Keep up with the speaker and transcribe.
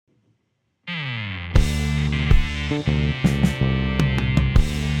All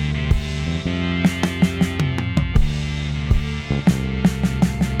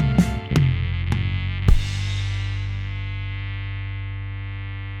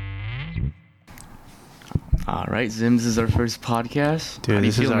right, Zim, this is our first podcast. Dude, How do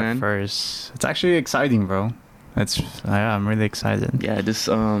you this feel, is our man? first. It's actually exciting, bro. I'm really excited. Yeah, this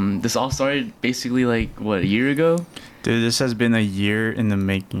all started basically like what, a year ago? Dude, this has been a year in the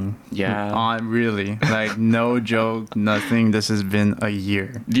making. Yeah. Really. Like, no joke, nothing. This has been a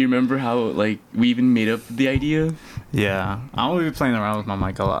year. Do you remember how like we even made up the idea? Yeah. I'm gonna be playing around with my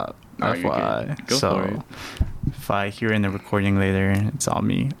mic a lot. Alright, you're FYI. good. Go for it. If I hear in the recording later, it's all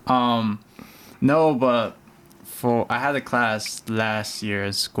me. No, but I had a class last year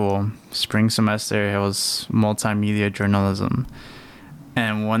at school, spring semester. It was multimedia journalism,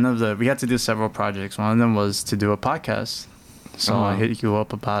 and we had to do several projects. One of them was to do a podcast. So I hit you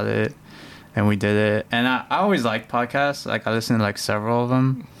up about it, and we did it. And I always liked podcasts. Like, I listened to like several of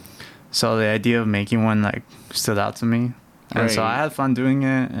them. So the idea of making one like stood out to me, and so I had fun doing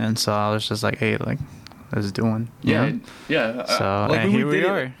it. And so I was just like, hey, like, let's do one. Yeah. So like, and when here we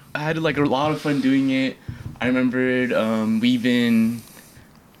are. It, I had like a lot of fun doing it. I remembered we even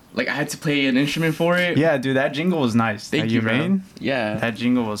like I had to play an instrument for it. Yeah, dude, that jingle was nice. Thank you, made? bro. Yeah. That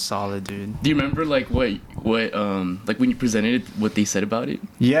jingle was solid, dude. Do you remember like what like when you presented it, what they said about it?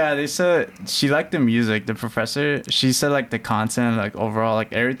 Yeah, they said she liked the music. The professor, she said like the content, like overall,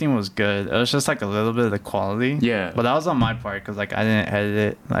 like everything was good. It was just like a little bit of the quality. Yeah. But that was on my part because like I didn't edit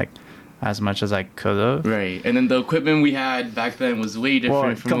it like as much as I could have. Right. And then the equipment we had back then was way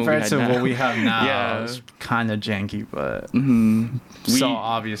different from compared to what what we have now. Yeah. It was kind of janky, but so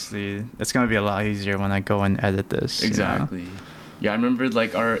obviously it's gonna be a lot easier when I go and edit this. Exactly. You know? Yeah, I remember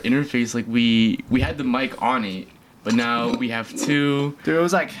like our interface, like we had the mic on it, but now we have two. Dude, it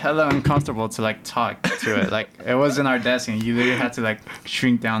was like hella uncomfortable to like talk to it. Like, it was in our desk, and you literally had to like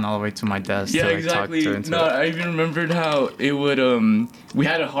shrink down all the way to my desk. Yeah, to, like, exactly. Talk to No, I even remembered how it would. We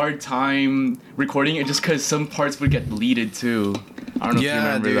had a hard time recording it just because some parts would get deleted too. I don't know if you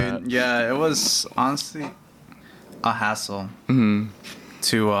remember that. Yeah, it was honestly a hassle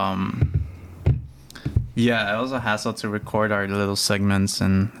to Yeah, it was a hassle to record our little segments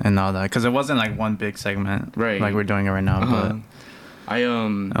and all that, because it wasn't like one big segment, right? Like we're doing it right now, but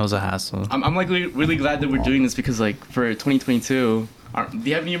it was a hassle. I'm like really glad that we're doing this because like for 2022, do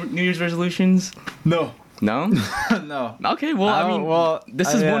you have any New Year's resolutions? No. No? No. Okay, well,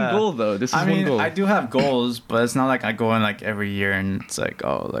 this is one goal though. This is one goal. I do have goals, but it's not like I go in like every year and it's like,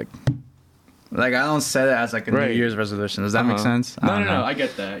 oh, like I don't set it as like a New Year's resolution. Does that make sense? No, I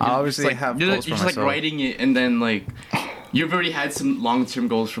get that. I obviously have goals you're for just like writing it, and then like you've already had some long-term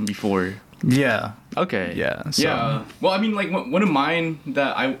goals from before. Yeah. Okay. Yeah. So. Yeah. Well, I mean, like one of mine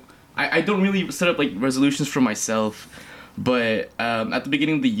that I don't really set up like resolutions for myself, but at the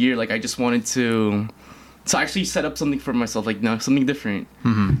beginning of the year, like I just wanted to actually set up something for myself, like something different.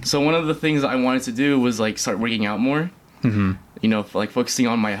 So one of the things I wanted to do was like start working out more. You know, like focusing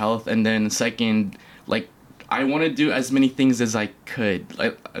on my health, and then second, like I want to do as many things as I could,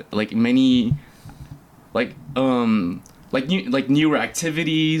 like many, like newer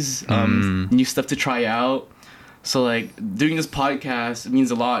activities, new stuff to try out. So like doing this podcast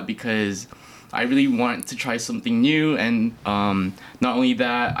means a lot because I really want to try something new, and not only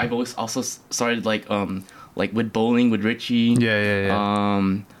that, I've always also started like with bowling with Richie.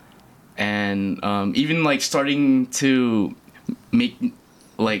 Yeah. And even like starting to make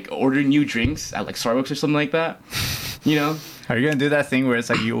like order new drinks at like Starbucks or something like that. You know? Are you gonna do that thing where it's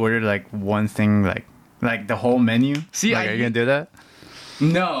like you order like one thing, like the whole menu? See, like, are you gonna do that?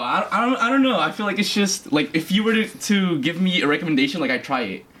 No, I don't know. I feel like it's just like if you were to give me a recommendation, like I'd try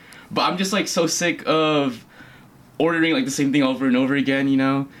it. But I'm just like so sick of ordering like the same thing over and over again. You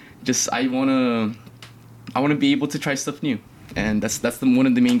know? Just I wanna be able to try stuff new. And that's one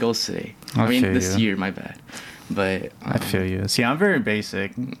of the main goals today. This year, my bad. But I feel you. See, I'm very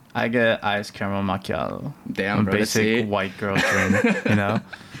basic. I get iced caramel macchiato. Damn, bro, basic white girl drink, you know.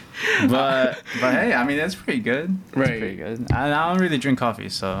 But hey, I mean that's pretty good. Right. It's pretty good. I don't really drink coffee,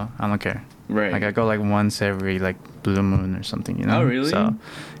 so I don't care. Right. Like I go like once every like blue moon or something, you know. Oh really? So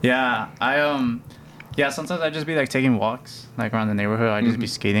yeah, yeah, sometimes I just be like taking walks like around the neighborhood. I just be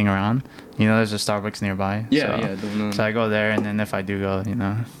skating around. You know, there's a Starbucks nearby. Yeah, so I go there, and then if I do go, you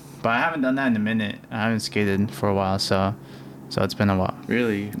know. But I haven't done that in a minute. I haven't skated for a while, so it's been a while.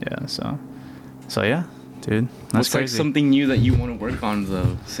 Really? Yeah, so yeah, dude. That's What's crazy. like something new that you want to work on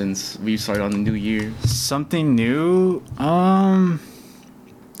though, since we started on the new year? Something new? I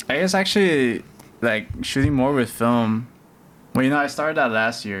guess actually like shooting more with film. Well, you know, I started that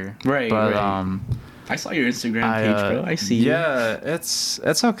last year. Right. But right. I saw your Instagram page, bro. I see. Yeah, it's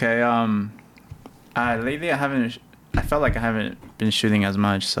okay. Lately I felt like I haven't been shooting as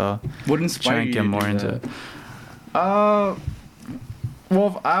much, so What inspired you trying to get more into it.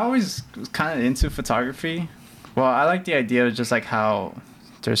 Well, I always was kind of into photography. Well, I like the idea of just like how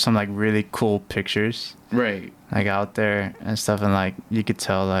there's some like really cool pictures Right. like out there and stuff, and like you could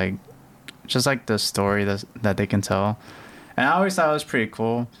tell like just like the story that they can tell. And I always thought it was pretty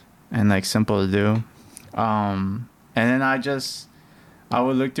cool and like simple to do. And then I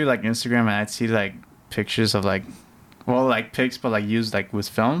would look through like Instagram and I'd see like pictures of like, well, like pics, but like used like with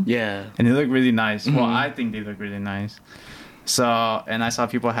film. Yeah. And they look really nice. Mm-hmm. Well, I think they look really nice. So, and I saw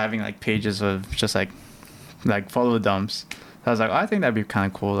people having like pages of just like photo dumps. So I was like, oh, I think that'd be kind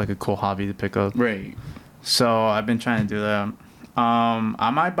of cool, like a cool hobby to pick up. Right. So I've been trying to do that.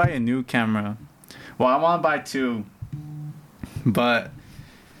 I might buy a new camera. Well, I want to buy two, but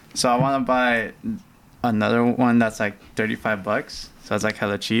so I want to buy another one that's like $35. So it's like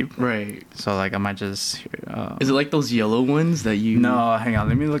hella cheap. Right. So like I might just. Is it like those yellow ones that you? No, hang on.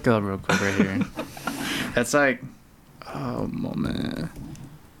 Let me look it up real quick right here. It's like, oh moment.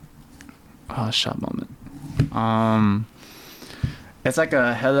 Oh, shot moment. It's like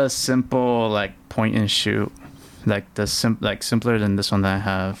a hella simple like point and shoot, like simpler than this one that I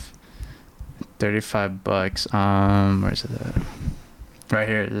have. $35. Where's it at? Right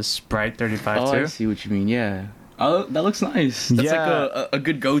here. This Sprite 35 Oh, too. I see what you mean. Yeah. Oh, that looks nice. That's Yeah. like a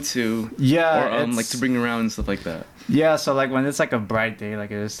good go-to. Yeah. Or like to bring around and stuff like that. Yeah, so like when it's like a bright day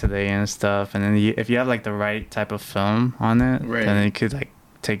like it is today and stuff, and then if you have like the right type of film on it, Right. then you could like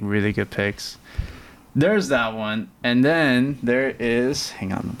take really good pics. There's that one, and then there is,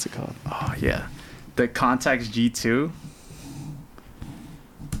 hang on, what's it called? Oh yeah, the Contax G2.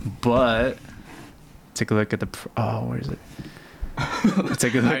 But take a look at the where is it?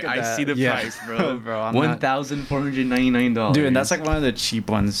 Take a look at I that. see the Yeah. price, bro. Bro, I'm not- $1,499. Dude, and that's like one of the cheap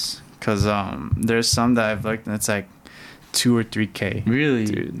ones, cause there's some that I've looked and it's like $2,000 or $3,000. Really?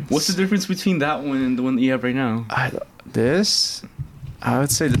 Dude. What's the difference between that one and the one that you have right now? I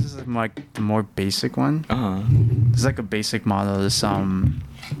would say this is like the more basic one. Uh-huh. This is like a basic model.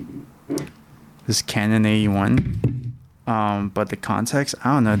 This Canon AE1. But the Contax,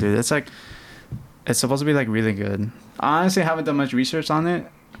 I don't know, dude. It's supposed to be like really good. I honestly haven't done much research on it.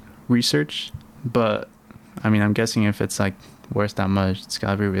 But I mean, I'm guessing if it's like worth that much, it's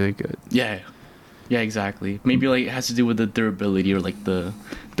gotta be really good. Yeah. Yeah, exactly. Maybe like it has to do with the durability or like the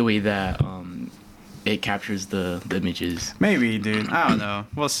way that it captures the images. Maybe, dude. I don't know.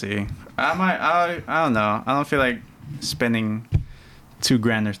 We'll see. I don't know. I don't feel like spending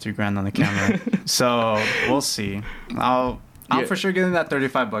 $2,000 or $3,000 on the camera. So we'll see. I'm for sure getting that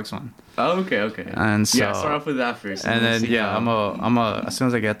 $35 one. Oh, okay. And so yeah, start off with that first. And we'll then see yeah, how- as soon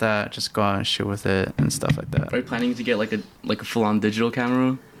as I get that, just go out and shoot with it and stuff like that. Are you planning to get like a full-on digital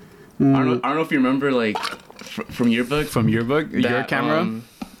camera? I don't know if you remember like from yearbook. From yearbook, your camera.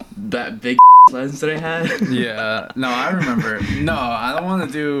 That big lens that I had. Yeah. No, I remember. No, I don't want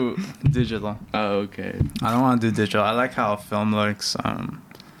to do digital. Oh, okay. I don't want to do digital. I like how film looks.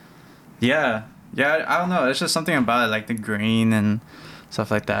 Yeah. I don't know. It's just something about it, like the grain and stuff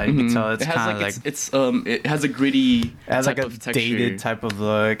like that. You can tell it's kind of like it has a gritty. it has like type a of texture. dated type of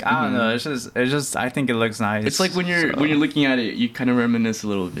look. I don't know. It's just. I think it looks nice. It's like when you're looking at it, you kind of reminisce a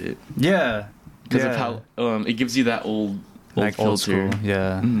little bit Yeah. because of how it gives you that old like filter. old school.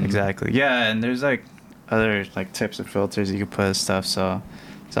 Yeah. Exactly. Yeah, and there's like other like types of filters you can put and stuff. So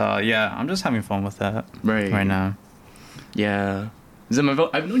yeah, I'm just having fun with that right now. Yeah. Zim,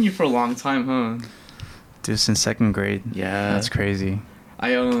 I've known you for a long time, huh? Dude, since second grade. Yeah. That's crazy.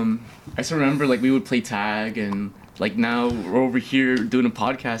 I still remember like we would play tag and like now we're over here doing a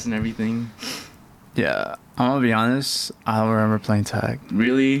podcast and everything. Yeah. I'm gonna be honest, I don't remember playing tag.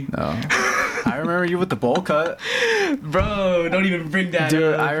 Really? No. I remember you with the bowl cut. Bro, don't even bring that Dude,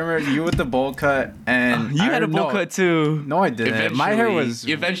 up. I remember you with the bowl cut and you had a bowl cut too. No, I didn't. My hair was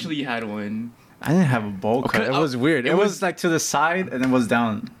Eventually you had one. I didn't have a bowl cut. Okay, It was weird. it It was- was like to the side and then was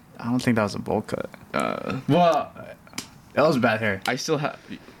down. I don't think that was a bowl cut. Well, that was bad hair. I still have.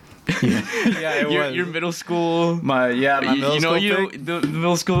 Yeah, it was. Your middle school. My middle school pic. the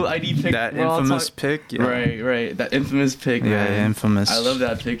middle school ID pic. That we're all infamous talk- pic. Yeah. Right. That infamous pic. Yeah, man. infamous. I love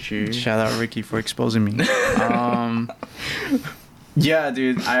that picture. Shout out Ricky for exposing me. Yeah,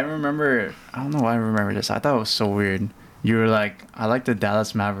 dude. I don't know why I remember this. I thought it was so weird. You were like, I like the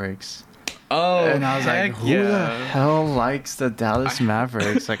Dallas Mavericks. Oh, And I was like, heck who the hell likes the Dallas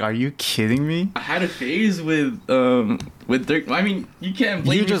Mavericks? Like, are you kidding me? I had a phase with Dirk. I mean, you can't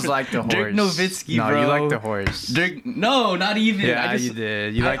blame You me just for like the horse. Dirk Nowitzki, no, bro. you like the horse. Dirk, no, not even. Yeah, you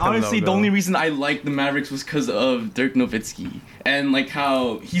did. You like the honestly, logo. the only reason I liked the Mavericks was because of Dirk Nowitzki and like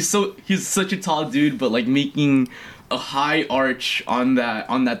how he's such a tall dude, but like making a high arch on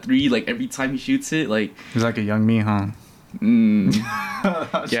that three, like every time he shoots it, like He's like a young me, huh?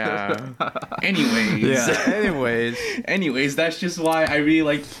 yeah. Anyways. Yeah. Anyways, that's just why I really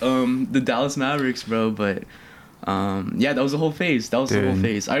like the Dallas Mavericks, bro. But yeah, that was the whole phase. The whole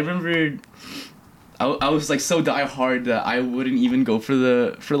phase. I remember I was like so die hard that I wouldn't even go for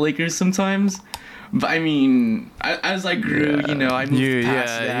the Lakers sometimes. But I mean, as I grew, you know, I moved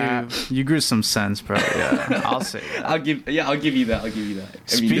past that. You grew some sense, bro. Yeah, I'll say. That. I'll give you that.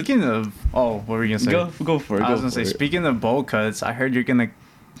 Speaking of, what were you gonna say? Go for it. I was gonna say, speaking of bowl cuts, I heard you're gonna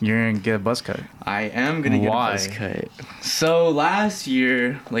get a buzz cut. I am gonna get a buzz cut. So last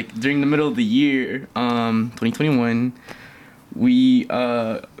year, like during the middle of the year, 2021, we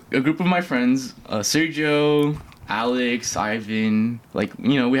a group of my friends, Sergio, Alex, Ivan, like,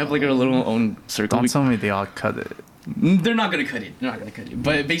 you know, we have like our little own circle. Don't tell me they all cut it. They're not gonna cut it.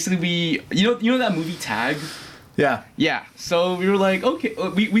 But basically, you know that movie Tag? Yeah. Yeah. So we were like, okay,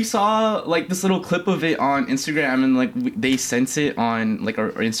 we saw like this little clip of it on Instagram, and like they sent it on like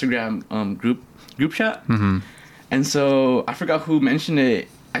our Instagram group chat. Mm-hmm. And so I forgot who mentioned it.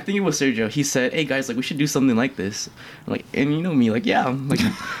 I think it was Sergio. He said, "Hey guys, like we should do something like this." I'm like, and you know me, like yeah, I'm like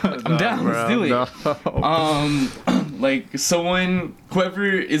I'm down. Bro, let's do it. No. Like whoever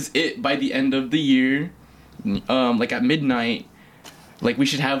is it by the end of the year, like at midnight, like we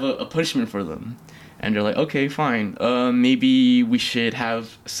should have a punishment for them. And they're like, okay, fine. Maybe we should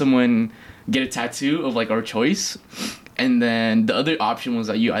have someone get a tattoo of like our choice, and then the other option was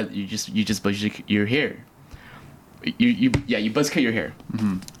that you just buzz your hair. You buzz cut your hair.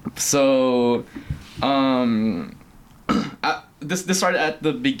 Mm-hmm. So, this started at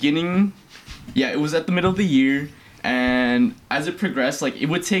the beginning. Yeah, it was at the middle of the year, and as it progressed, like it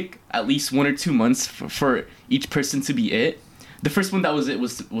would take at least 1 or 2 months for each person to be it. The first one that was it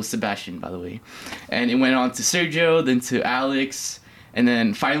was Sebastian, by the way, and it went on to Sergio, then to Alex, and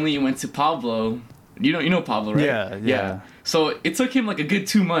then finally it went to Pablo. You know Pablo, right? Yeah. So it took him like a good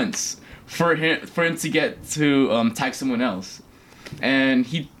 2 months for him to get to tag someone else, and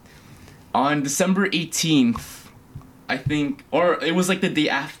he on December 18th, I think, or it was like the day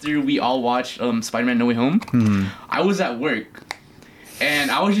after we all watched Spider-Man No Way Home. Mm-hmm. I was at work,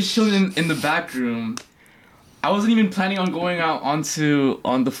 and I was just chilling in the back room. I wasn't even planning on going out on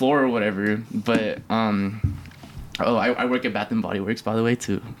the floor or whatever, but I work at Bath and Body Works, by the way,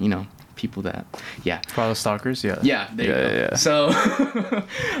 to, you know, people that, yeah. For all the stalkers, yeah. Yeah, there you go. Yeah. So,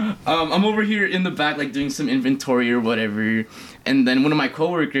 I'm over here in the back, like, doing some inventory or whatever, and then one of my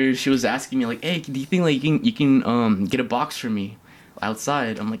coworkers, she was asking me, like, hey, do you think, like, you can get a box for me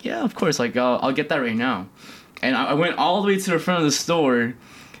outside? I'm like, yeah, of course, like, I'll get that right now. And I went all the way to the front of the store,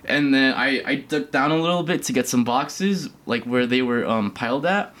 and then I dug down a little bit to get some boxes, like, where they were piled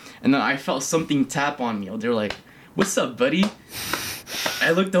at, and then I felt something tap on me. They were like, what's up, buddy?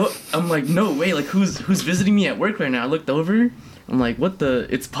 I looked up. I'm like, no way. Like, who's visiting me at work right now? I looked over. I'm like, what the?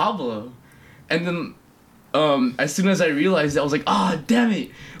 It's Pablo. And then, as soon as I realized it, I was like, oh, damn it!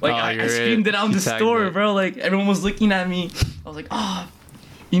 Like, I screamed it out in the store, bro. Like, everyone was looking at me. I was like,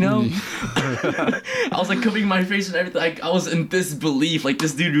 you know. I was like covering my face and everything. Like, I was in disbelief. Like,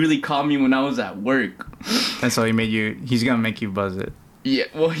 this dude really caught me when I was at work. And so he's gonna make you buzz it. Yeah,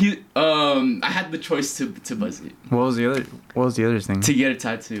 well, I had the choice to buzz it. What was the other thing? To get a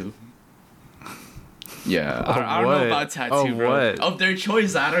tattoo. Yeah, I don't know about tattoo, bro. What? Of their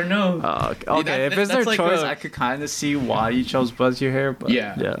choice, I don't know. Okay, if it's their like choice, I could kind of see why you chose buzz your hair, but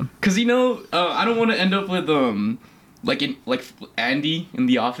yeah. Cause you know, I don't want to end up with like Andy in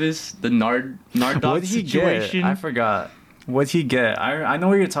The Office, the Nard dog situation. I forgot. What'd he get? I know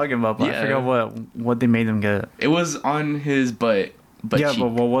what you're talking about, but I forgot what they made him get. It was on his butt. Yeah, but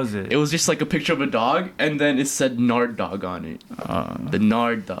what was it? It was just like a picture of a dog, and then it said Nard dog on it. The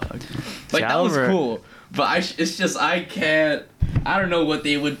Nard dog. Like, that was cool. But it's just, I don't know what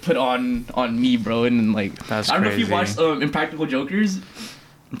they would put on me, bro. And like, that's I don't crazy. know if you watched Impractical Jokers.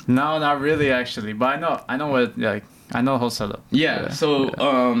 No, not really, actually. But I know what, like, I know the whole setup. Yeah. So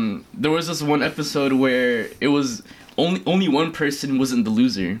there was this one episode where it was only one person wasn't the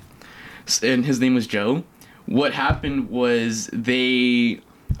loser, and his name was Joe. What happened was they,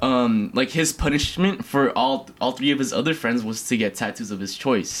 like, his punishment for all three of his other friends was to get tattoos of his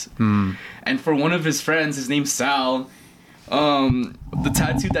choice. And for one of his friends, his name's Sal, the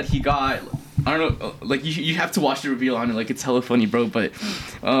tattoo that he got, I don't know, like you have to watch the reveal on it, like it's hella funny, bro. But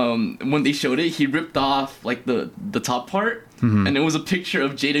when they showed it, he ripped off like the top part, and it was a picture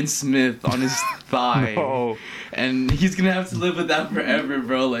of Jaden Smith on his thigh, and he's gonna have to live with that forever,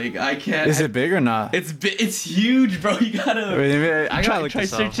 bro. Like I can't. Is it big or not? It's huge, bro. You gotta. Wait, I gotta try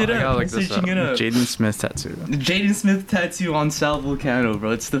search it up. I'm searching it up. Jaden Smith tattoo. The Jaden Smith tattoo on Sal Vulcano,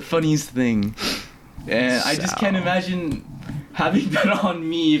 bro. It's the funniest thing, and I just can't imagine having that on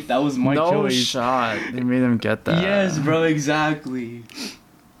me if that was my choice. No shot. They made him get that. Yes, bro, exactly.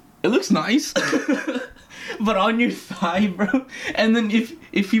 It looks nice. But on your thigh, bro. And then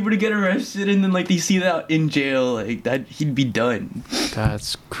if he were to get arrested and then like they see that in jail, like that he'd be done.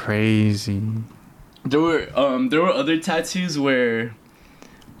 That's crazy. There were other tattoos where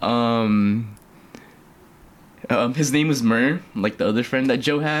his name was Mur, like the other friend that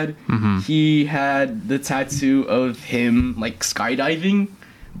Joe had. He had the tattoo of him like skydiving,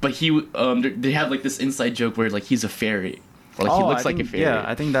 but they have like this inside joke where like he's a ferret, or like he looks like a ferret. Yeah,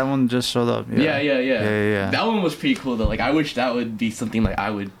 I think that one just showed up. Yeah. That one was pretty cool though. Like I wish that would be something like I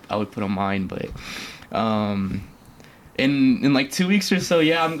would put on mine, but in like 2 weeks or so,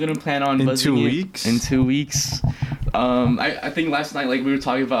 yeah, I'm gonna plan on buzzing it. In 2 weeks. I think last night like we were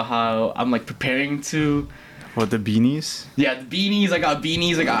talking about how I'm like preparing to. What, the beanies? Yeah, the beanies. I got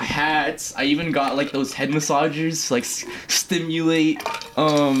beanies. I got hats. I even got like those head massagers to like stimulate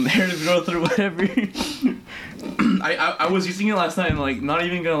hair growth or whatever. I was using it last night and like not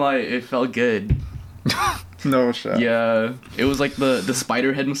even gonna lie, it felt good. No shit. Yeah, it was like the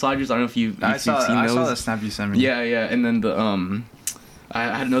spider head massagers. I don't know if you've seen those. I saw the snap you sent me. Yeah, and then the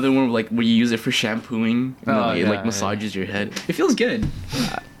I had another one like where you use it for shampooing. And it like massages your head. It feels good.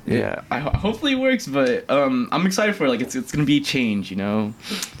 Yeah. Hopefully it works, but I'm excited for it. Like it's gonna be a change, you know.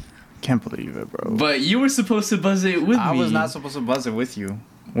 Can't believe it, bro. But you were supposed to buzz it with me. I was not supposed to buzz it with you.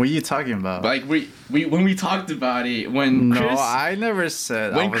 What are you talking about? Like we when we talked about it when Chris. No, I never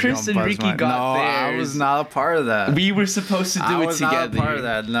said. When Chris and Ricky got theirs. I was not a part of that. We were supposed to do it together. I was not a part of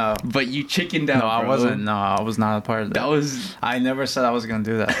that. No. But you chickened out. No, I wasn't. No, I was not a part of that. I never said I was gonna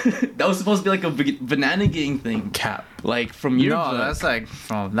do that. That was supposed to be like a banana gang thing. Cap. Like from your book.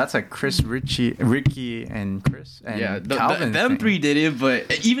 That's like Chris, Ricky, and Chris. And Calvin. Them three did it,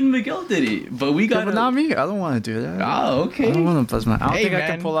 but even Miguel did it. But we got. But not me. I don't want to do that. Oh, okay. I don't want to buzz my. I don't think I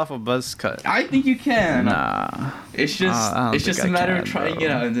can pull off a buzz cut. I think you can. Nah. It's just a matter of trying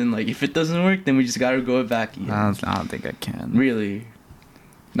it out, and then like if it doesn't work, then we just gotta go back again. I don't think I can. Really.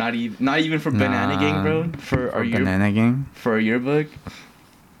 Not even for Banana Gang, bro. For our Banana Gang. For our yearbook.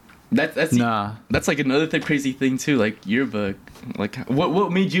 That's like another crazy thing too. Like yearbook. Like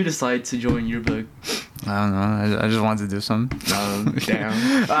what made you decide to join yearbook? I don't know. I just wanted to do something.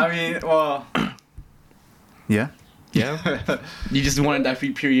 Damn. I mean, well. Yeah. Yeah. You just wanted that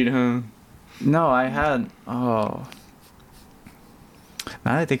free period, huh? No, I had. Oh.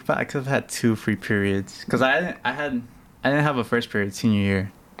 Now that I think about it, I could have had 2 free periods because I didn't have a first period senior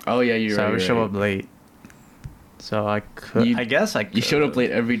year. Oh yeah, you're right. So I would show up late. So I could. I guess I could. You showed up late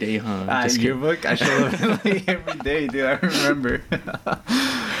every day, huh? Yearbook. I showed up late every day, dude. I remember.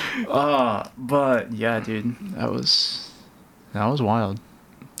 But yeah, dude, that was wild.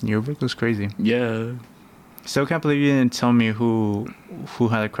 Yearbook was crazy. Yeah. Still can't believe you didn't tell me who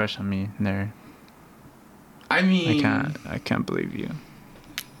had a crush on me there. I mean, I can't believe you.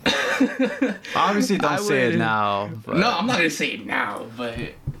 Obviously, don't say it now. But. No, I'm not gonna say it now, but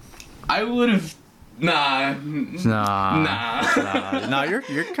I would have. Nah.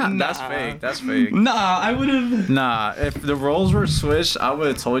 You're kind. That's fake. That's fake. Nah, I would have. Nah, if the roles were switched, I would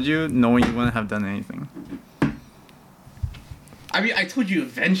have told you, knowing you wouldn't have done anything. I mean, I told you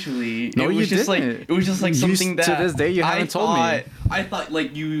eventually. No, you didn't. It was just like something that to this day you haven't told me. I thought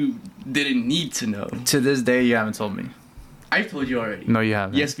like you didn't need to know. To this day, you haven't told me. I told you already. No, you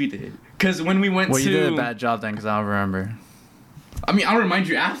haven't. Yes, we did. Because when we went to. Well, you did a bad job then, because I don't remember. I mean, I'll remind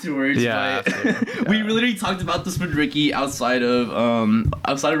you afterwards. Yeah. But we literally talked about this with Ricky outside of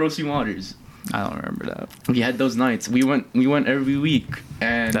Roasting Waters. I don't remember that. We had those nights. We went every week,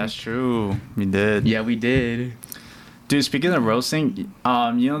 and that's true. We did. Yeah, we did. Dude, speaking of roasting, you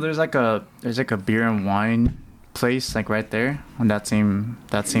know, there's like a beer and wine place like right there on that same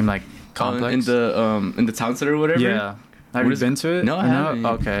like complex in the town center or whatever. Yeah. Have you been to it? No, I haven't.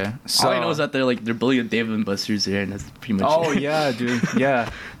 Okay. So all I know is that they're building a Dave and Buster's there, and that's pretty much. Oh yeah, dude. Yeah.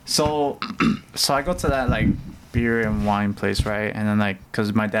 So I go to that like beer and wine place, right? And then like,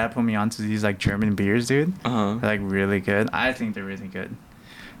 cause my dad put me onto these like German beers, dude. They're like really good. I think they're really good.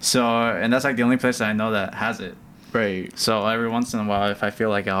 So, and that's like the only place that I know that has it. Right. So every once in a while, if I feel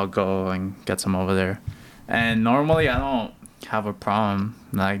like it, I'll go and get some over there. And normally I don't have a problem.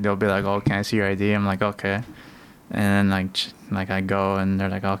 Like they'll be like, "Oh, can I see your ID?" I'm like, "Okay," and then like I go and they're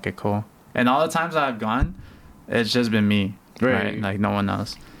like, "Okay, cool." And all the times I've gone, it's just been me, right? Like no one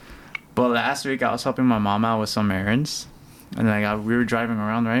else. But last week I was helping my mom out with some errands, and like we were driving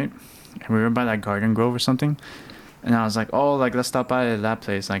around, right? And we were by that Garden Grove or something, and I was like, "Oh, like let's stop by that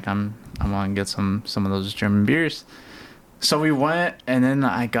place. Like I want to get some of those German beers." So we went, and then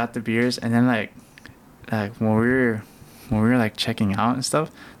I got the beers, and then like when we were like checking out and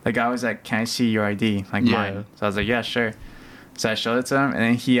stuff, the guy was like, "Can I see your ID?" Like mine. So I was like, "Yeah, sure." So I showed it to him, and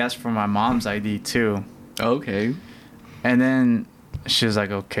then he asked for my mom's ID too. Okay. And then she was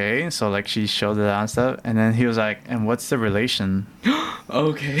like, "Okay." So like she showed it out and stuff, and then he was like, "And what's the relation?"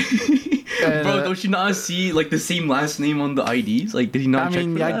 Okay. Bro, don't you not see like the same last name on the IDs? Like, did he not check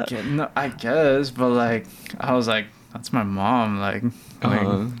for that? I guess, but like I was like, "That's my mom." Like,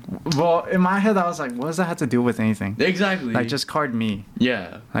 well, in my head I was like, "What does that have to do with anything?" Exactly. Like, just card me.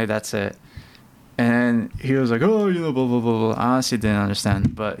 Yeah. Like that's it. And he was like, "Oh, blah blah blah blah." I honestly didn't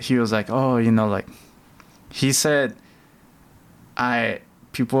understand, but he was like, "Oh, like," he said,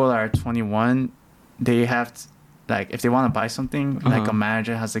 people that are 21, they have to, like, if they want to buy something, like a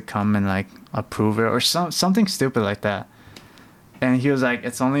manager has to come and like approve it or something stupid like that. And he was like,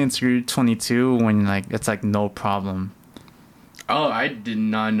 "It's only until you're 22 when like it's like no problem." Oh, I did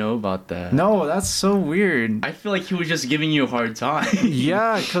not know about that. No, that's so weird. I feel like he was just giving you a hard time.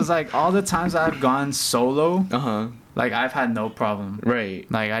 Yeah, because like all the times I've gone solo, like I've had no problem. Right.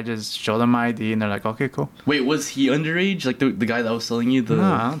 Like I just show them my ID and they're like, "Okay, cool." Wait, was he underage? Like the guy that was selling you the?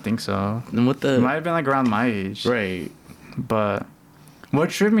 No, I don't think so. Then what the? He might have been like around my age. Right. But what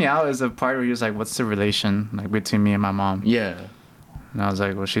tripped me out is the part where he was like, "What's the relation like between me and my mom?" Yeah. And I was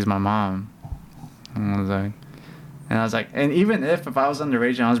like, "Well, she's my mom." And I was like, and even if I was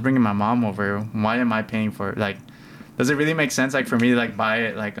underage and I was bringing my mom over, why am I paying for it? Like, does it really make sense like for me to like buy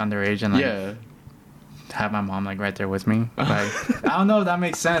it like underage and like have my mom like right there with me? Like, I don't know if that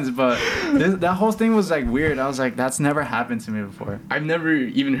makes sense, but that whole thing was like weird. I was like, that's never happened to me before. I've never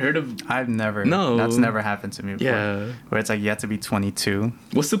even heard of. No, that's never happened to me before. Yeah, where it's like you have to be 22.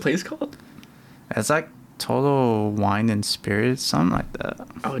 What's the place called? It's like Total Wine and Spirits, something like that.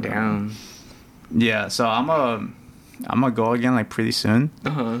 Oh damn. Yeah, so I'm gonna go again like pretty soon.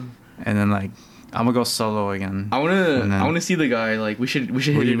 And then like I'm gonna go solo again. I wanna see the guy. Like we should hit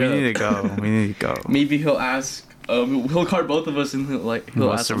it up. We need to go. We need to go. Maybe he'll ask. He'll card both of us and he'll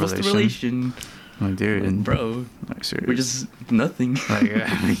ask what's the relation. Like, dude, like, bro, like, serious. We're just nothing. Like,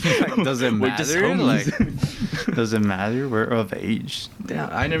 does it matter? We're just homies. Like, does it matter? We're of age. Yeah,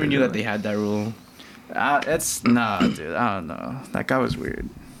 I never knew that they had that rule. Dude. I don't know. That guy was weird.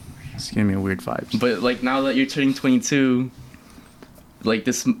 It's giving me weird vibes. But like now that you're turning 22, like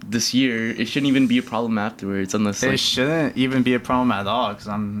this year, it shouldn't even be a problem afterwards, unless it shouldn't even be a problem at all because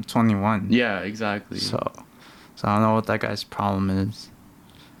I'm 21. Yeah, exactly. So I don't know what that guy's problem is.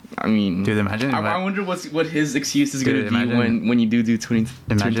 I mean, dude, imagine. I wonder what his excuse is gonna be when you do 20.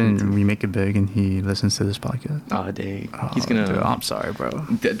 Imagine we make it big and he listens to this podcast. Oh dang, he's gonna. Dude, I'm sorry, bro.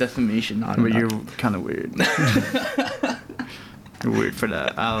 Defamation. But you're kind of weird. You're weird for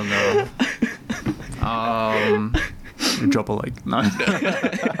that. I don't know. Drop a like. No.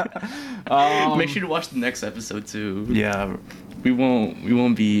 Make sure to watch the next episode too. Yeah, we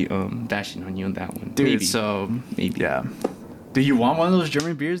won't be bashing on you on that one, dude. Maybe. So maybe. Yeah. Do you want one of those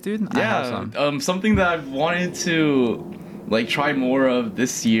German beers, dude? Yeah. I have some. Something that I've wanted to like try more of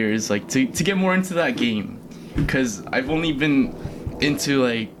this year is like to get more into that game, because I've only been into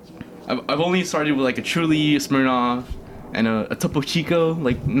like I've only started with like a Truly, a Smirnoff, and a Topo Chico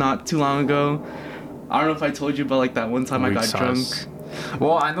like not too long ago. I don't know if I told you about like that one time I got drunk.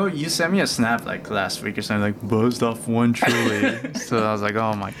 Well, I know you sent me a snap like last week or something, like buzzed off one Truly. So I was like,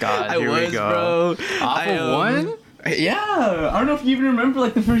 oh my god, here we go. Bro. Off of one? Yeah, I don't know if you even remember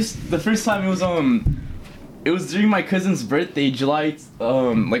like the first time it was during my cousin's birthday,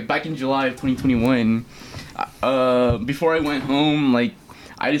 like back in July of 2021. Before I went home, like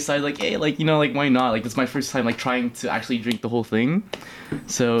I decided like, hey, like like why not? Like it's my first time like trying to actually drink the whole thing.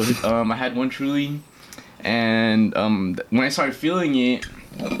 So I had one Truly, and when I started feeling it,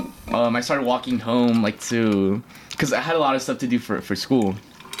 I started walking home like because I had a lot of stuff to do for school,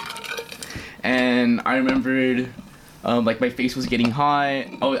 and I remembered. Like my face was getting hot.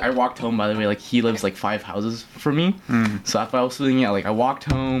 Oh, I walked home, by the way. Like he lives like 5 houses from me. So after I was feeling it, like I walked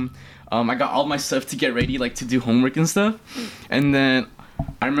home. I got all my stuff to get ready, like to do homework and stuff. And then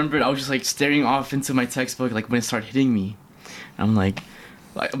I remembered I was just like staring off into my textbook, like when it started hitting me. And I'm like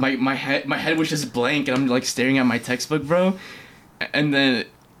my head was just blank, and I'm like staring at my textbook, bro. And then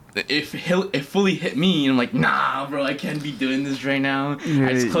it fully hit me, and I'm like, nah, bro, I can't be doing this right now.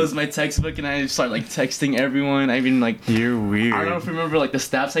 I just closed my textbook and I just start like texting everyone. I mean, like, you're weird. I don't know if you remember like the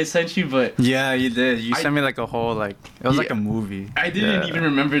snaps I sent you, but yeah, you did. You sent me like a whole like it was like a movie. I didn't even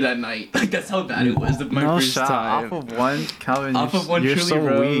remember that night. Like that's how bad it was. My first time. Off of one, Calvin. Off of one, you're truly, so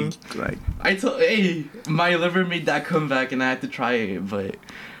bro. weak. Like my liver made that comeback, and I had to try it. But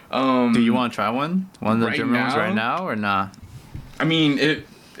do you want to try one? One of the right German ones now? right now or nah? I mean,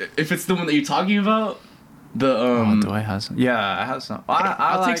 if it's the one that you're talking about, do I have some? Yeah, I have some.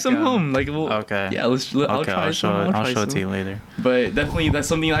 I'll like, take some home. Like, okay. Yeah, I'll try some. I'll show it to you later. But definitely, that's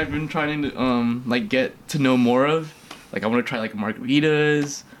something I've been trying to like get to know more of. Like, I want to try like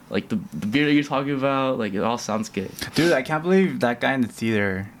margaritas, like the beer that you're talking about. Like, it all sounds good. Dude, I can't believe that guy in the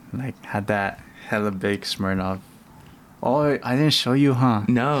theater like had that hella big Smirnoff. Oh, I didn't show you, huh?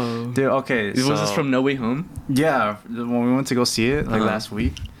 No. Dude, okay. Was this from No Way Home? Yeah, when we went to go see it like last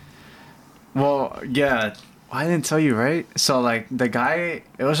week. Well, yeah, I didn't tell you, right? So like the guy,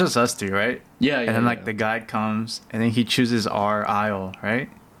 it was just us two, right? Yeah. And then like the guy comes and then he chooses our aisle, right?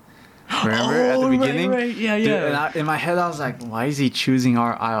 Remember at the beginning? Right. Yeah, Dude, yeah. and in my head, I was like, why is he choosing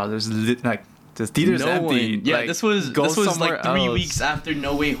our aisle? There's like the theater's empty. One. Yeah, like, this was like 3 weeks after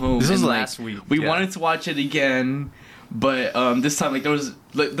No Way Home. This was and, last week. We wanted to watch it again, but this time like there was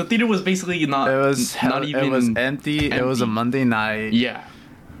like the theater was basically not. It was not even. It was empty. It was a Monday night. Yeah.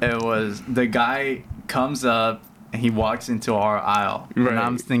 It was the guy comes up and he walks into our aisle, right. and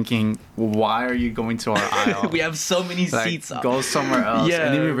I'm thinking, why are you going to our aisle? We have so many seats. Go somewhere else. Yeah.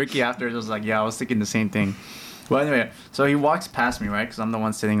 And even Ricky after it was like, yeah, I was thinking the same thing. Well, anyway, so he walks past me, right? Because I'm the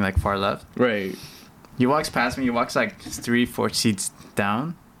one sitting like far left. Right. He walks past me. He walks like 3-4 seats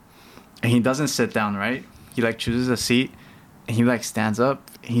down, and he doesn't sit down, right? He like chooses a seat, and he like stands up.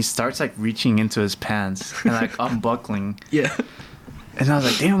 And he starts like reaching into his pants and like unbuckling. Yeah. And I was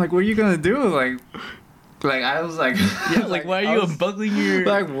like, damn, like what are you gonna do? Like I was like, yeah, like why are you unbuckling your?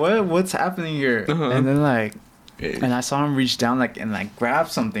 Like what's happening here? And then like, and I saw him reach down like and like grab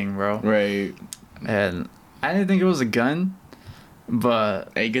something, bro. Right. And I didn't think it was a gun,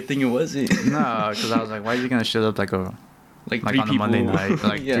 but hey, good thing it wasn't. No, because I was like, why is he gonna shut up like three on people. a Monday night,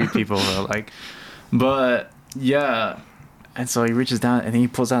 like Yeah. 3 people, bro, like, but yeah. And so he reaches down and then he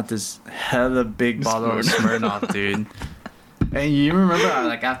pulls out this hella big bottle of Smirnoff, dude. And you remember,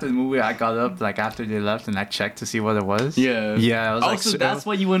 like, after the movie, I got up, like, after they left, and I checked to see what it was? Yeah. Yeah, I was like... So that's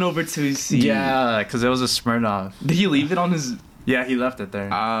why you went over to see... Yeah, because it was a Smirnoff. Did he leave it on his... Yeah, he left it there.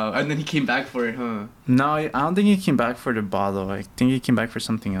 And then he came back for it, huh? No, I don't think he came back for the bottle. I think he came back for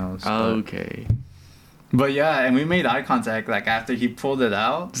something else. Okay. But yeah, and we made eye contact, like, after he pulled it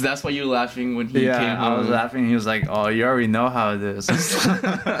out. So that's why you were laughing when he came home? Yeah, I was laughing. He was like, oh, you already know how it is.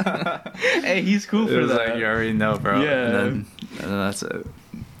 Hey, he's cool for that. Like, you already know, bro. Yeah. And then that's it.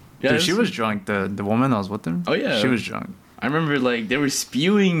 Yeah, dude, she was drunk. The woman I was with him. Oh, yeah. She was drunk. I remember, like, they were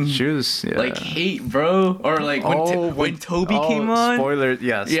spewing... She was, yeah. Like, hate, bro. Or, like, when Toby came on... Spoilers.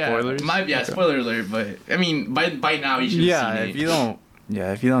 Yeah, spoilers. Spoiler alert, but... I mean, by now you should have seen it. If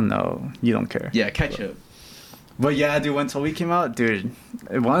you don't know, you don't care. Yeah, catch up. But yeah, dude, when Toby came out, dude,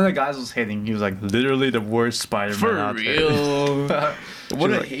 one of the guys was hating. He was like, literally the worst Spider-Man out there. For real?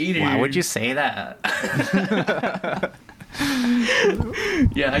 What a hater. Why would you say that?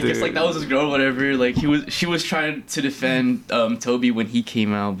 Yeah, I guess like that was his girl, whatever. Like she was trying to defend Toby when he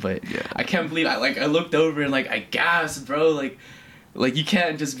came out, but yeah. I can't believe I looked over and like I gasped, bro. Like you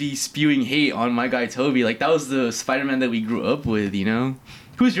can't just be spewing hate on my guy Toby. Like that was the Spider-Man that we grew up with, you know?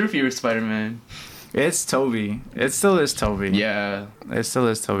 Who's your favorite Spider-Man? It's Toby. It still is Toby. Yeah. It still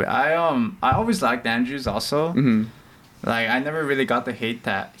is Toby. I always liked Andrews also. Mm-hmm. Like I never really got the hate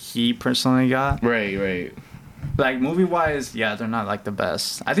that he personally got. Right. Like movie wise, yeah, they're not like the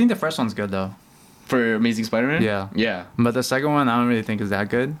best. I think the first one's good though. For Amazing Spider-Man? Yeah. But the second one I don't really think is that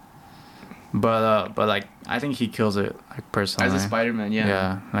good. But like I think he kills it, like personally. As a Spider-Man, yeah.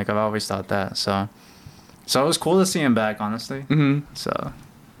 Yeah. Like I've always thought that. So it was cool to see him back, honestly. Mm-hmm. So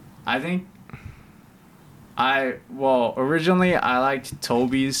I think originally I liked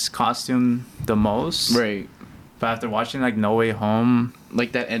Toby's costume the most. Right. But after watching like No Way Home,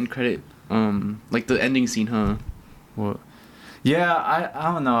 like that end credit, like the ending scene, huh? Well, yeah,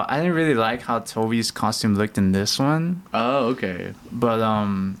 I don't know. I didn't really like how Toby's costume looked in this one. Oh, okay. But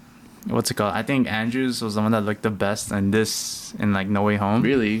what's it called? I think Andrews was the one that looked the best in like No Way Home.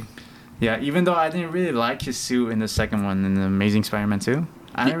 Really? Yeah, even though I didn't really like his suit in the second one in the Amazing Spider-Man 2.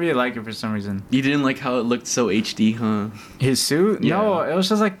 I didn't really like it for some reason. You didn't like how it looked so HD, huh? His suit? Yeah. No, it was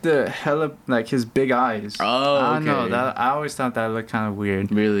just like the hella, like his big eyes. Oh, okay. I don't know. I always thought that looked kind of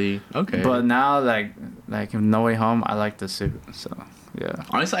weird. Really? Okay. But now, like in No Way Home, I like the suit. So Yeah.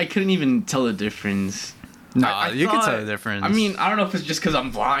 Honestly, I couldn't even tell the difference. No, I you can thought- tell the difference. I mean, I don't know if it's just because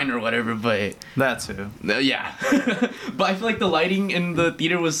I'm blind or whatever, but that too. yeah. But I feel like the lighting in the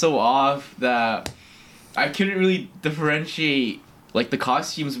theater was so off that I couldn't really differentiate like the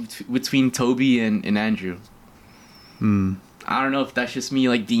costumes between Toby and Andrew. I don't know if that's just me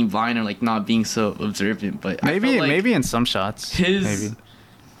like being blind or like not being so observant, but I felt like maybe in some shots. his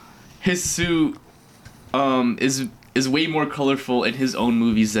suit is way more colorful in his own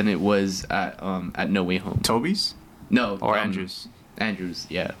movies than it was at No Way Home. Toby's No, or Andrew's. Andrews,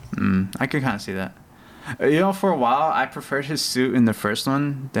 yeah. I could kind of see that. You know, for a while, I preferred his suit in the first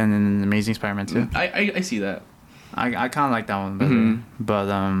one than in Amazing Spider-Man 2. I see that. I kind of like that one better. But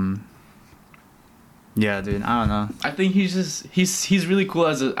yeah, dude, I don't know. I think he's really cool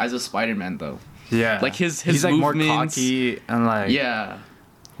as a Spider-Man though. Yeah, Like his he's like more movements- cocky and like Yeah.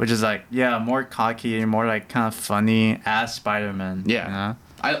 which is like more cocky and more like kind of funny as Spider-Man. Yeah. you know?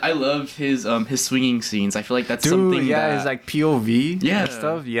 I love his swinging scenes. I feel like that's Dude, something yeah, that it's like POV Yeah. and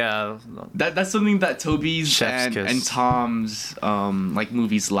stuff. Yeah, that's something that Toby's Chef's kiss. and Tom's like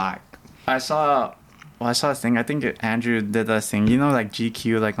movies lack. I saw a thing. I think Andrew did a thing. You know, like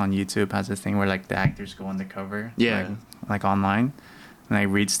GQ, like on YouTube, has a thing where like the actors go on the cover. Yeah. Like online, and I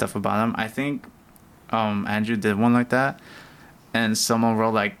read stuff about them. I think Andrew did one like that, and someone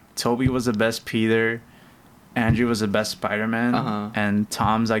wrote like Toby was the best Peter, Andrew was the best Spider-Man, and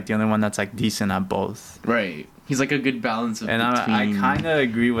Tom's like the only one that's like decent at both. Right. He's like a good balance of And I kind of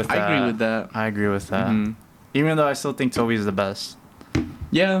agree with that. I agree with that. I agree with that. Even though I still think Toby's the best.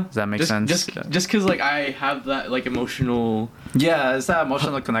 Yeah. Does that make sense? Just because like I have that like emotional. Yeah, it's that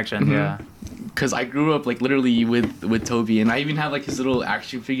emotional connection. Yeah. Because I grew up like literally with Toby, and I even have like his little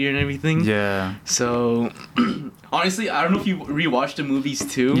action figure and everything. Yeah. So honestly, I don't know if you rewatched the movies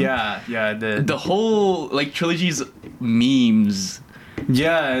too. Yeah, I did. The whole like trilogy's memes.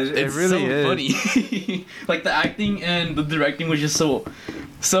 Yeah, it really is. Funny. Like the acting and the directing was just so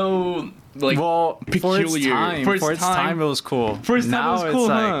like peculiar. For its time, it was cool. For its time, it was cool,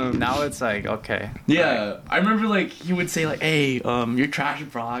 huh? Now it's like okay. Yeah, like, I remember like he would say like, "Hey, you're trash,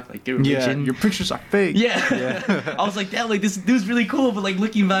 Brock. Like you're religion. your pictures are fake." Yeah. I was like, "Damn, like this dude's really cool," but like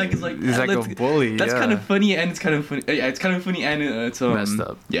looking back, it's like he's like a bully. That's kind of funny, and it's kind of funny. Yeah, it's kind of funny, and it's messed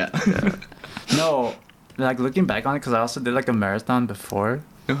up. Yeah. No, like looking back on it, because I also did like a marathon before.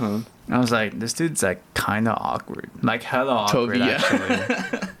 I was like, this dude's like kind of awkward, like hella awkward. Toby,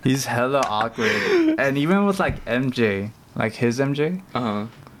 actually, he's hella awkward, and even with like MJ, like his MJ.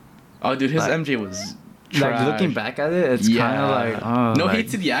 Oh, dude, his like, MJ was. Like looking back at it, it's kind of like no like, hate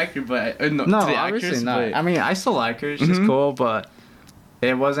to the actor, but no, no, to the obviously actress, not. but I mean, I still like her; she's cool, but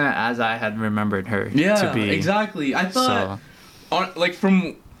it wasn't as I had remembered her to be. Exactly. I thought, like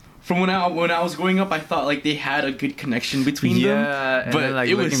from when I was growing up, I thought like they had a good connection between them. Yeah, but then, like,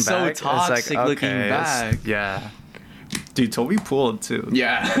 it was so back, toxic like, looking back. Yeah. Dude, Toby pulled too.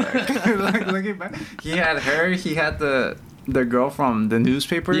 Yeah. Like looking back, he had her. He had the girl from the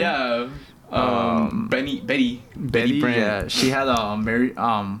newspaper. Yeah. Betty. Betty. Brand. Yeah. She had Mary.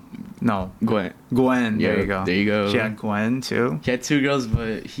 No. Gwen. Gwen. Yeah, There you go. There you go. She had Gwen too. He had two girls,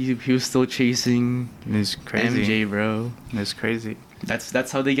 but he was still chasing It's crazy. MJ, bro. It's crazy.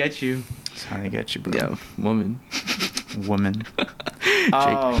 That's how they get you. That's how they get you, bro. Yeah, woman. Woman.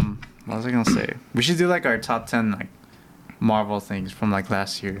 What was I gonna say? We should do like our top 10 like Marvel things from like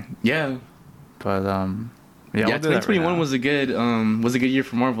last year. Yeah. But yeah, we'll do that 2021 right now. was a good year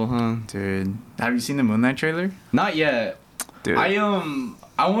for Marvel, huh? Dude, have you seen the Moon Knight trailer? Not yet. Dude,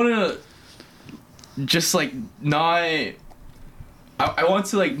 I want to just like not. I want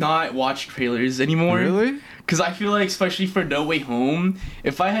to like not watch trailers anymore. Really? Because I feel like, especially for No Way Home,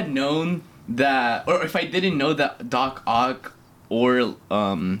 if I had known that, or if I didn't know that Doc Ock or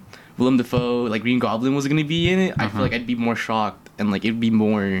Willem Dafoe, like Green Goblin, was gonna be in it, I feel like I'd be more shocked and like it'd be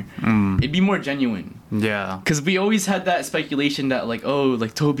more genuine. Yeah. Because we always had that speculation that like, oh,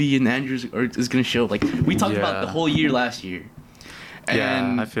 like Toby and Andrews is gonna show. Like we talked about the whole year last year.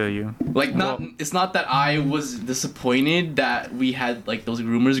 And I feel you. Like it's not that I was disappointed that we had like those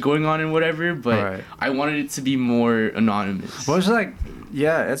rumors going on and whatever, but I wanted it to be more anonymous. Well, it's like,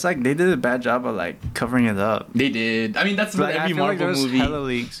 it's like they did a bad job of like covering it up. They did. I mean, that's what Like, every I feel Marvel like there's movie. hella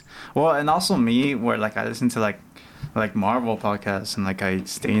leaks. Well, and also me, where like I listen to like Marvel podcasts and like I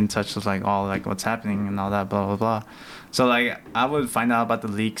stay in touch with like all like what's happening and all that blah blah blah. So like I would find out about the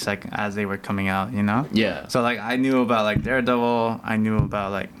leaks like as they were coming out, you know? Yeah. So like I knew about like Daredevil, I knew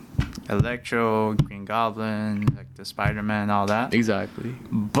about like Electro, Green Goblin, like the Spider-Man, all that. Exactly.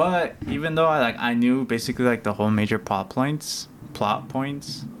 But even though I knew basically like the whole major plot points,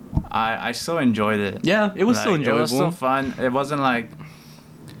 I still enjoyed it. Yeah, it was Like, still enjoyable. It was still fun. It wasn't like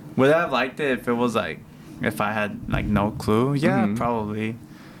Would I have liked it if it was like, if I had like no clue? Yeah, probably.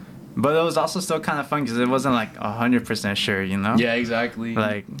 But it was also still kind of fun because it wasn't like 100% sure, you know? Yeah, exactly.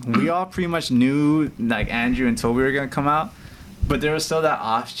 Like, we all pretty much knew like Andrew and Toby were gonna come out, but there was still that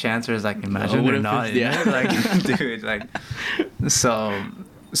off chance where it's like, imagine they're not in it. Like, dude, like, so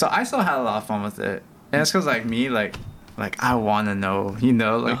I still had a lot of fun with it. And it's because like me, like I want to know, you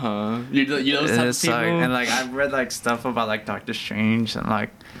know, like you're those type of people. Like, and like I've read like stuff about like Doctor Strange and like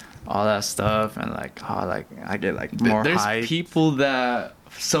all that stuff, and like how like I get like more There's hype. people that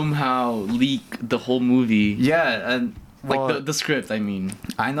somehow leak the whole movie. Yeah, and well, like the script. I mean,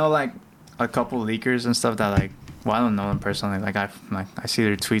 I know like a couple leakers and stuff that like, well, I don't know them personally. Like I see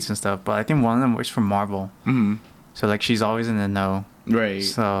their tweets and stuff, but I think one of them works for Marvel. So like she's always in the know. Right.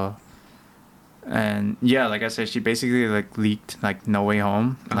 So. And yeah, like I said, she basically like leaked like No Way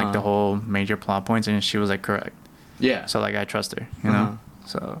Home, like the whole major plot points, and she was like correct. Yeah. So like I trust her, you know.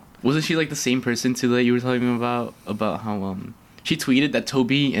 So wasn't she like the same person too that you were talking about how she tweeted that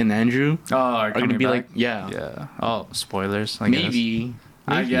Toby and Andrew are gonna be back? like yeah. Oh, spoilers. Maybe.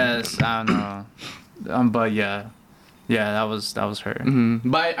 I guess I don't know. But yeah, that was her.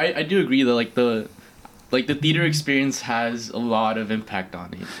 But I do agree that like the theater experience has a lot of impact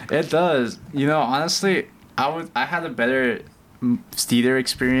on it. It does. You know, honestly, I had a better theater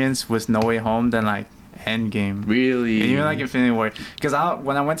experience with No Way Home than like Endgame. Really? And even like Infinity War, because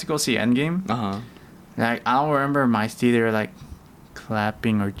when I went to go see Endgame, like I don't remember my theater like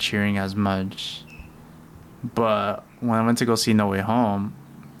clapping or cheering as much. But when I went to go see No Way Home,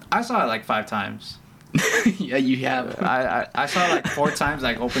 I saw it like 5 times. Yeah, you have. I saw it like 4 times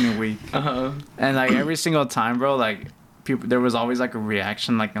like opening week. And like every single time, bro, like people, there was always like a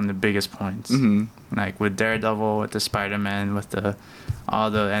reaction like on the biggest points. Like with Daredevil, with the Spider-Man, with all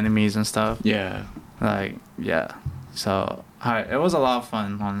the enemies and stuff. Yeah. Like yeah. So it was a lot of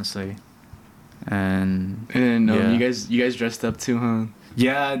fun, honestly. And you guys dressed up too, huh?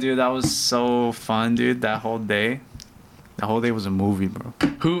 Yeah, dude, that was so fun, dude. That whole day was a movie, bro.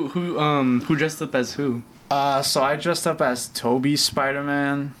 Who dressed up as who? So I dressed up as Toby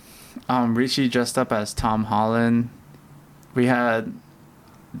Spider-Man. Richie dressed up as Tom Holland. We had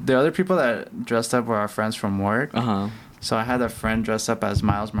the other people that dressed up were our friends from work. So I had a friend dressed up as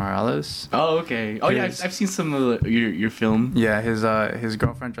Miles Morales. Oh, okay. Oh, yeah, I've seen some of your film. Yeah, his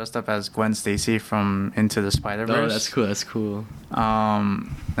girlfriend dressed up as Gwen Stacy from Into the Spider-Verse. Oh, that's cool. That's cool. I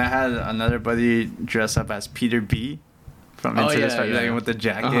had another buddy dressed up as Peter B. From Into the Spider-Verse, like, with the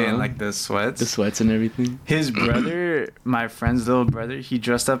jacket and like the sweats. The sweats and everything. His brother, my friend's little brother, he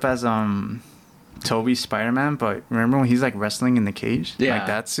dressed up as Toby Spider-Man, but remember when he's like wrestling in the cage? Yeah. Like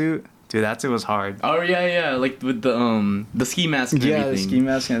that suit? Dude, that suit was hard. Oh yeah, like with the ski mask and everything. Yeah, the ski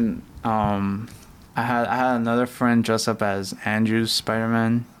mask, and I had another friend dressed up as Andrew's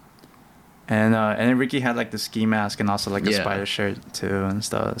Spider-Man. And then Ricky had like the ski mask and also like a spider shirt too and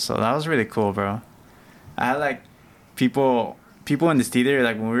stuff. So that was really cool, bro. I had like people in the theater,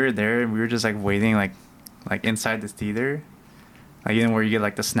 like when we were there, we were just like waiting like inside the theater, like you know where you get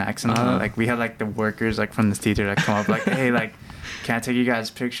like the snacks and all that. Like we had like the workers like from the theater that come up like, hey, like can I take you guys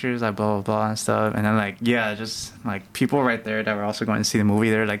pictures, like blah blah blah and stuff. And then like just like people right there that were also going to see the movie,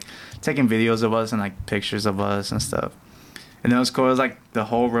 they're like taking videos of us and like pictures of us and stuff. And it was cool. It was like the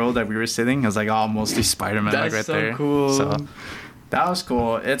whole row that we were sitting, it was like all mostly Spider-Man. That's like right so there. Cool. So that was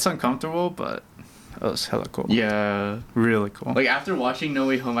cool. It's uncomfortable, but it was hella cool. Yeah. Really cool. Like after watching No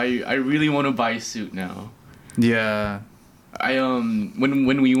Way Home, I really want to buy a suit now. Yeah. I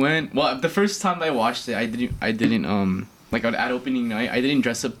when we went, well, the first time I watched it, I didn't like at opening night, I didn't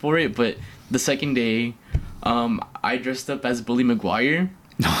dress up for it, but the second day, I dressed up as Bully Maguire.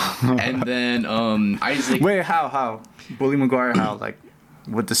 And then Isaac. Wait, how Bully Maguire? How, like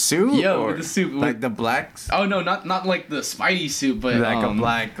with the suit? Yeah, with the suit, like the blacks. Oh no, not like the Spidey suit, but like a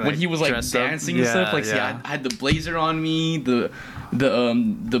black. Like, when he was like dancing and stuff. Like, see, I had the blazer on me, the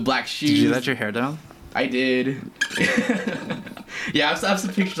black shoes. Did you let your hair down? I did. Yeah, I have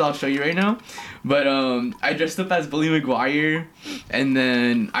some pictures I'll show you right now. But I dressed up as Bully Maguire, and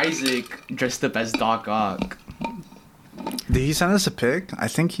then Isaac dressed up as Doc Ock. Did he send us a pic? I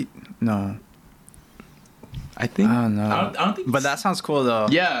think no. I think. I don't know. I don't think. But that sounds cool though.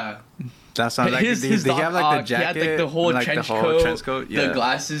 Yeah. That sounds like his did he have like the He jacket, had like the whole, trench coat, yeah. the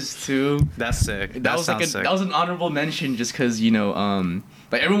glasses too. That's sick. That was like sick. That was an honorable mention just because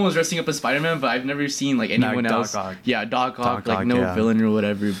like everyone was dressing up as Spider-Man, but I've never seen like anyone else. Doc Ock. Yeah, Doc Ock, like Ock, no villain or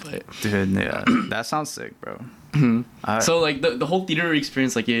whatever. But dude, yeah, that sounds sick, bro. So like the whole theater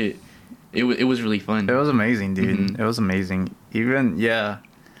experience, like it was really fun. It was amazing, dude. It was amazing. Even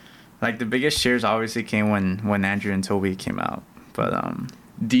like the biggest cheers obviously came when Andrew and Toby came out, but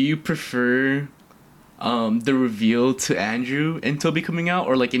do you prefer the reveal to Andrew and Toby coming out,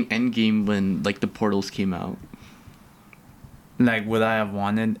 or like in Endgame when like the portals came out? Like, would I have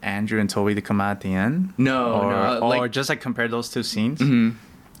wanted Andrew and Toby to come out at the end? No, or, no, or like just like compare those two scenes.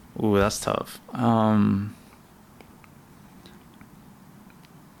 mm-hmm. Ooh, that's tough.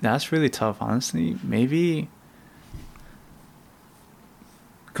 That's really tough, honestly. Maybe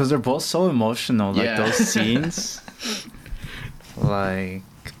because they're both so emotional, like those scenes. Like,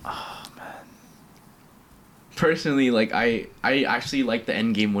 oh man. Personally, like I actually like the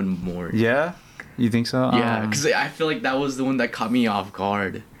Endgame one more. Yeah, you think so? Yeah, because I feel like that was the one that caught me off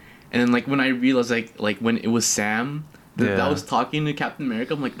guard, and then like when I realized like when it was Sam that was talking to Captain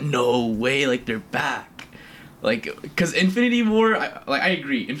America, I'm like, no way, like they're back. Like, because Infinity War, I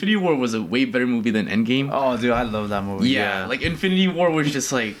agree. Infinity War was a way better movie than Endgame. Oh, dude, I love that movie. Yeah, like Infinity War was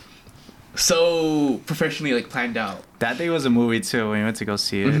just like so professionally like planned out. That day was a movie too when we went to go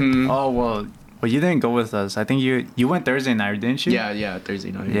see it. Mm-hmm. Oh well, you didn't go with us. I think you went Thursday night, didn't you? Yeah,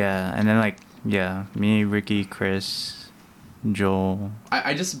 Thursday night. Yeah, and then like me, Ricky, Chris, Joel.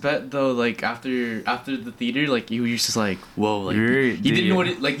 I just bet though, like after the theater, like you were just like, whoa, like you Dude, didn't know what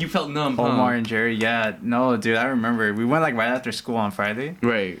it, like you felt numb. Omar and Jerry, yeah, no, dude, I remember we went like right after school on Friday.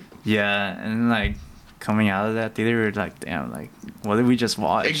 Right. Yeah, and like coming out of that theater, we were like, damn, like what did we just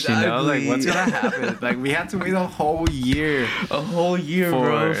watch? Exactly. You know, like what's gonna happen? Like we had to wait a whole year,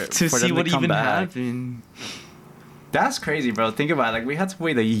 bro, to see what even happened. That's crazy, bro. Think about it. Like we had to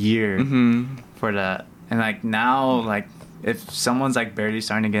wait a year for that, and like now, like if someone's like barely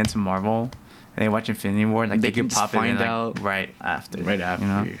starting to get into Marvel and they watch Infinity War, like they can pop it in like right after. You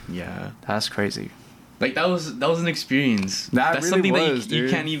know? Yeah. That's crazy. Like that was an experience. That's really something that you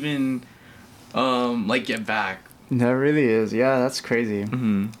can't even like get back. That really is. Yeah, that's crazy.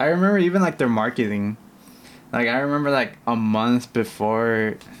 I remember even like their marketing. Like I remember like a month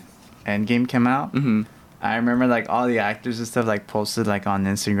before Endgame came out. I remember like all the actors and stuff like posted like on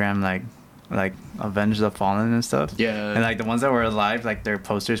Instagram like Avenged the Fallen and stuff. Yeah. And like the ones that were alive, like their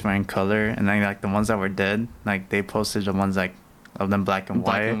posters were in color, and then like the ones that were dead, like they posted the ones like of them black and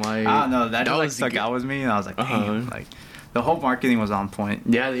white. I don't know, that just like stuck out with me, and I was like, damn, like the whole marketing was on point.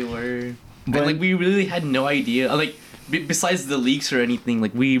 Yeah, they were. But like we really had no idea. Like besides the leaks or anything,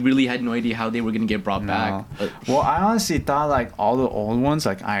 like we really had no idea how they were gonna get brought back. Well, I honestly thought like all the old ones,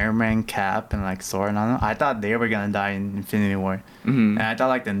 like Iron Man, Cap, and like Thor and all that, I thought they were gonna die in Infinity War. And I thought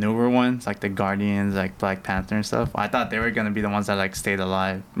like the newer ones, like the Guardians, like Black Panther and stuff, I thought they were gonna be the ones that like stayed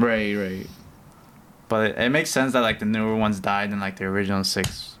alive. Right. But it makes sense that like the newer ones died and like the original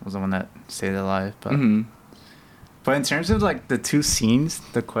 6 was the one that stayed alive. But but in terms of like the two scenes,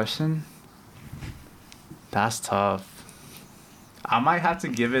 the question, that's tough. I might have to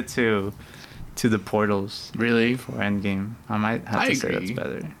give it to the portals. Really? For Endgame. I might have to say that's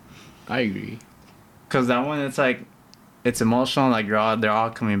better. I agree. Because that one, it's like, it's emotional, like they're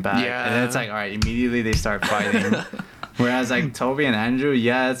all coming back. Yeah. And then it's like, alright, immediately they start fighting. Whereas like Toby and Andrew,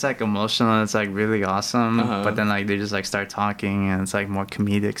 yeah, it's like emotional, it's like really awesome. But then like they just like start talking and it's like more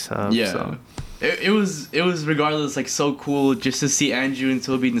comedic stuff. Yeah. So. It was regardless like so cool just to see Andrew and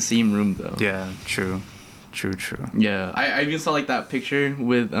Toby in the same room though. Yeah, true. Yeah, I even saw like that picture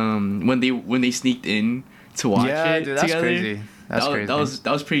with when they sneaked in to watch it dude, that's together. Crazy. That's crazy.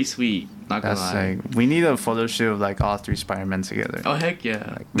 That was pretty sweet. Not gonna lie. Like, we need a photo shoot of like all 3 Spider-Men together. Oh heck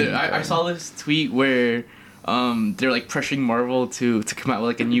yeah! Like, I saw this tweet where they're like pressuring Marvel to come out with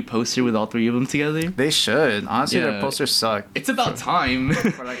like a new poster with all 3 of them together. They should. Honestly, their posters suck. It's about time.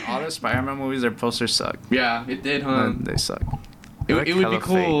 For like all the Spider-Man movies, their posters suck. Yeah, it did, huh? They suck. It would be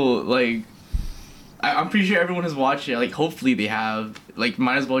cool. Like, I'm pretty sure everyone has watched it. Like, hopefully they have. Like,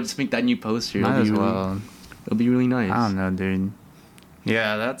 might as well just make that new poster. It'll be really nice. I don't know, dude.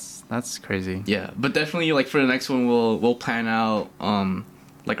 Yeah, that's crazy. Yeah, but definitely like for the next one, we'll plan out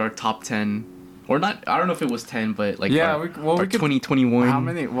like our top 10. Or not, I don't know if it was 10, but like our 2021. How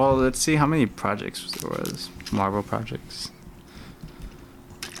many? Well, let's see how many projects there was. Marvel projects.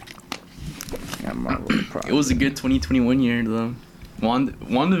 Yeah, Marvel projects. It was a good 2021 year though.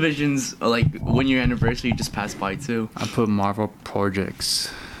 WandaVision's like 1 year anniversary just passed by too. I put Marvel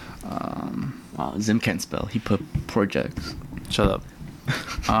projects. Wow, Zim can't spell. He put projects. Shut up.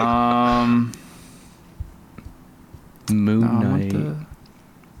 Moon Knight.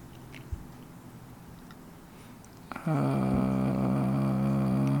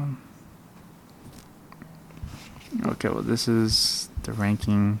 Okay, well this is the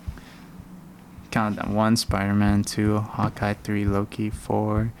ranking. Count down: 1 Spider-Man, 2 Hawkeye, 3 Loki,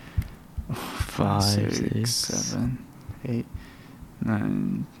 4 5 6 7 8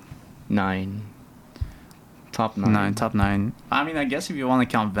 9 9 Top 9. Top 9. I mean, I guess if you want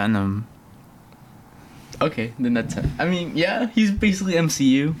to count Venom, Okay, then that's. I mean, yeah, he's basically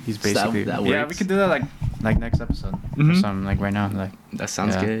MCU. he's So basically. that yeah, we works. could do that like next episode or Mhm. something, like right now. Like, That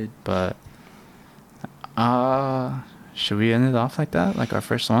sounds yeah, good. But should we end it off like that? Like our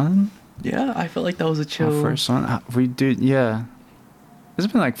first one? Yeah, I felt like that was a chill. Our first one. We did. Yeah. It's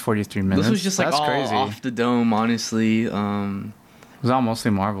been like 43 minutes. This was just like That's all crazy. off the dome, honestly. It was all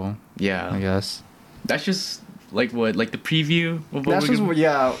mostly Marvel, Yeah, I guess. that's just like what, like the preview of what That's we're just gonna-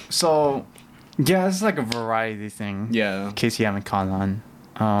 yeah. So yeah, it's like a variety thing. Yeah. In case you haven't caught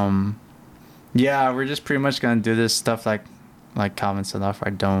on. Yeah, we're just pretty much gonna do this stuff like Calvin said, off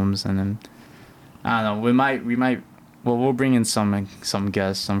our domes, and then I don't know. We might. Well, we'll bring in some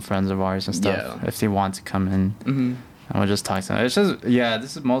guests, some friends of ours and stuff Yeah. if they want to come in, Mm-hmm. and we'll just talk to them. It's just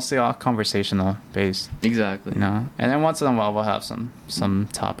this is mostly all conversational based, Exactly. you know. And then once in a while we'll have some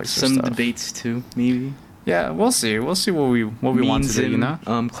topics, or Some stuff. debates too, maybe. Yeah, we'll see. We'll see what we Me want and to do, you know.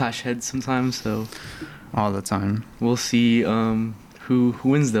 Zim, clash heads sometimes, so All the time. we'll see who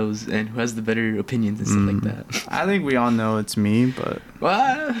wins those and who has the better opinions and stuff like that. I think we all know it's me, but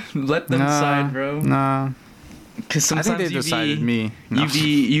Well, let them decide, bro. Nah. Because I sometimes think they decided me. No.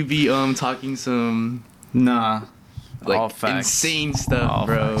 You be talking some Nah. like All facts. insane stuff, All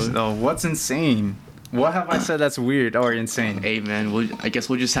bro. facts. No, what's insane? What have I said that's weird or insane? Hey man, I guess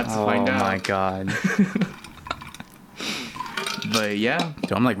we'll just have to find out. Oh my god. But yeah,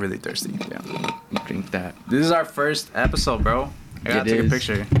 Dude, I'm like really thirsty. Yeah. drink that. This is our first episode, bro. I gotta It take is. a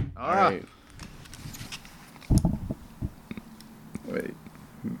picture. All right. Wait.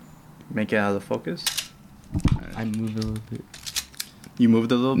 Make it out of focus. I moved a little bit. You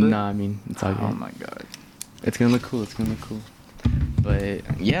moved a little bit? Nah, I mean it's all good. Oh my god. It's gonna look cool. It's gonna look cool.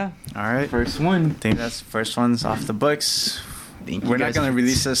 But yeah, All right. first one. I think that's first one's off the books. Thank you We're not guys gonna for-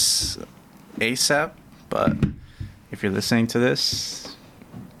 release this ASAP, but if you're listening to this,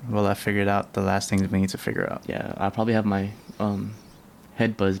 we'll have figured out the last things we need to figure out. Yeah, I'll probably have my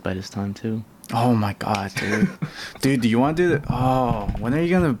head buzzed by this time too. Oh my god, dude. Dude, do you want to do the... Oh, when are you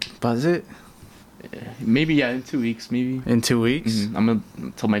gonna buzz it? Maybe in 2 weeks, maybe. In 2 weeks? I'm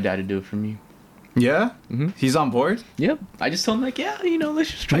gonna tell my dad to do it for me. Yeah? Mm-hmm. He's on board? Yep. I just told him like, yeah,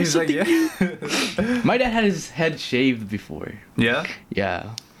 let's just try He's like, something yeah. new. My dad had his head shaved before. Yeah?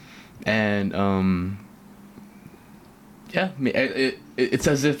 Yeah, and yeah, it's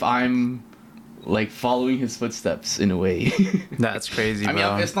as if I'm like following his footsteps in a way. That's crazy, I mean,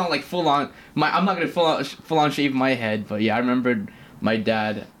 bro. it's not like full on. I'm not gonna full on shave my head, but yeah, I remembered my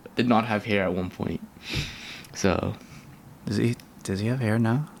dad did not have hair at one point. So Does he have hair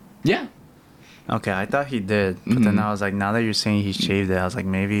now? yeah, Okay, I thought he did, but then Mhm. I was like, now that you're saying he shaved it, I was like,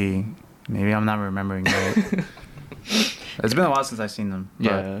 maybe I'm not remembering right. It's been a while since I've seen them. But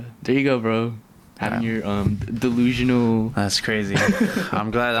yeah. There you go, bro. Having Yeah. your delusional. That's crazy.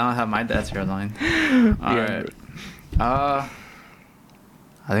 I'm glad I don't have my dad's hairline. All Yeah. right. I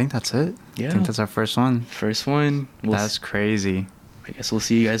think that's it. Yeah. I think that's our first one. First one. That's crazy. I guess we'll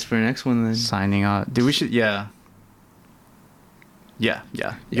see you guys for the next one then. Signing out. Dude, we should. Yeah.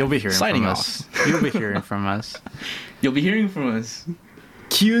 You'll be hearing Signing from us. You'll be hearing from us. You'll be hearing from us.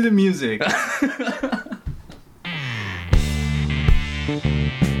 Cue the music.